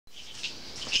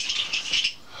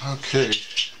Okay,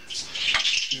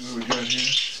 see what we got here.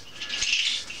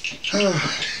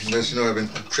 As you know, I've been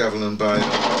traveling by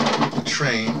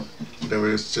train.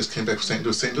 Just came back from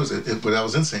St. Louis. When I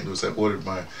was in St. Louis, I ordered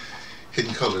my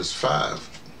Hidden Colors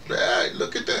 5. Right,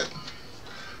 look at that.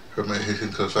 Heard my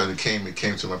Hidden Colors 5. It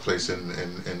came to my place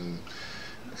in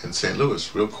St.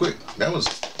 Louis real quick. That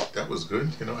was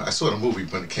good. You know, I saw the movie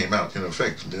when it came out. You know, in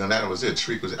fact, that was it.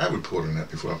 Shriek was. I reported on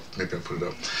that before. Maybe I put it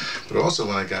up. But also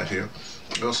when I got here,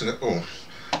 I also got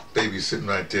baby's sitting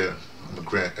right there.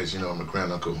 As you know, I'm a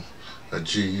granduncle. A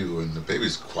GU, and the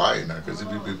baby's quiet now because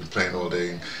we've been playing all day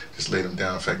and just laid him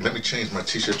down. In fact, let me change my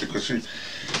t-shirt because he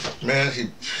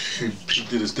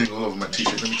did his thing all over my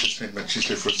t-shirt. Let me just change my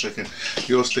t-shirt for a second.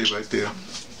 You all stay right there.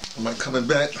 Am I coming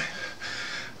back?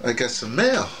 I got some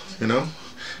mail, you know,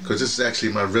 because this is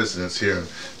actually my residence here in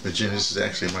Virginia. This is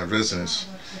actually my residence,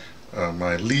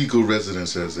 my legal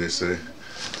residence, as they say,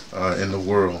 in the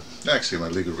world. Actually, my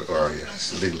legal,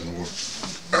 it's legal in the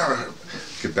world.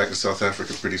 Get back to South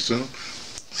Africa pretty soon.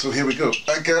 So here we go.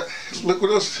 Look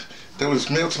what else that was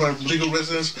mailed to my legal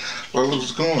residence while I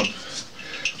was gone.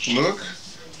 Look,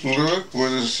 what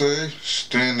does it say?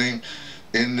 Standing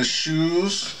in the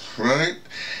shoes, right?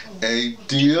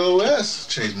 ADOS.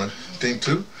 Changed my thing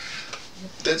too.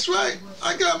 That's right.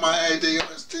 I got my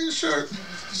ADOS t-shirt.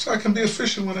 So I can be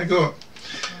official when I go up.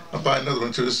 I'll buy another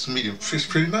one too. This medium. It's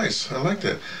pretty nice. I like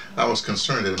that. I was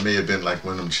concerned that it may have been like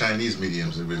one of them Chinese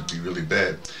mediums. It would be really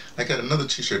bad. I got another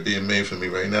t-shirt being made for me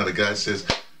right now. The guy says,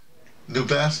 new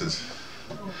glasses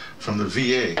from the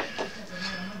VA.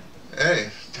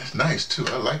 Hey, that's nice too.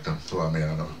 I like them. Well, I mean,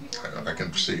 I don't know. I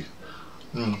can see.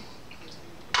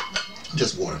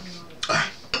 Just water.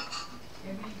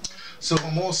 So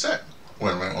I'm all set.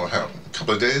 Well, I'll have a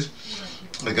couple of days.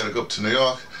 I got to go up to New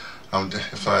York.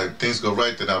 If things go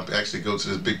right, then I'll actually go to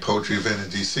this big poetry event in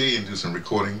DC and do some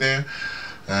recording there.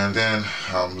 And then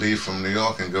I'll leave from New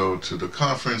York and go to the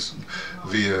conference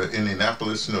via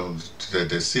Indianapolis, you know,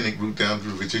 the scenic route down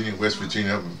through Virginia, West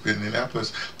Virginia, up in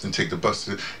Indianapolis, then take the bus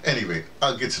to anyway,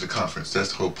 I'll get to the conference.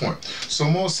 That's the whole point. So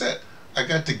I'm all set. I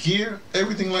got the gear,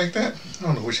 everything like that. I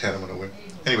don't know which hat I'm going to wear.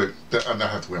 Anyway, I now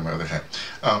have to wear my other hat.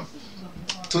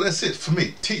 So that's it for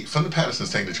me. T from the Pattersons,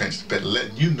 taking the train to bed,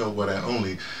 letting you know what I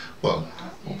only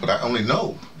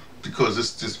know, because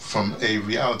it's just from a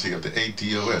reality of the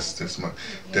ADOS. That's my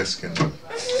desk here in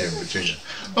Virginia.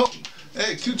 Oh,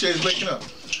 hey, QJ's waking up.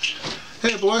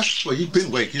 Hey, boy. Well, you've been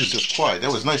awake. You was just quiet.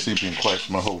 That was nice of you being quiet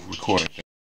for my whole recording thing.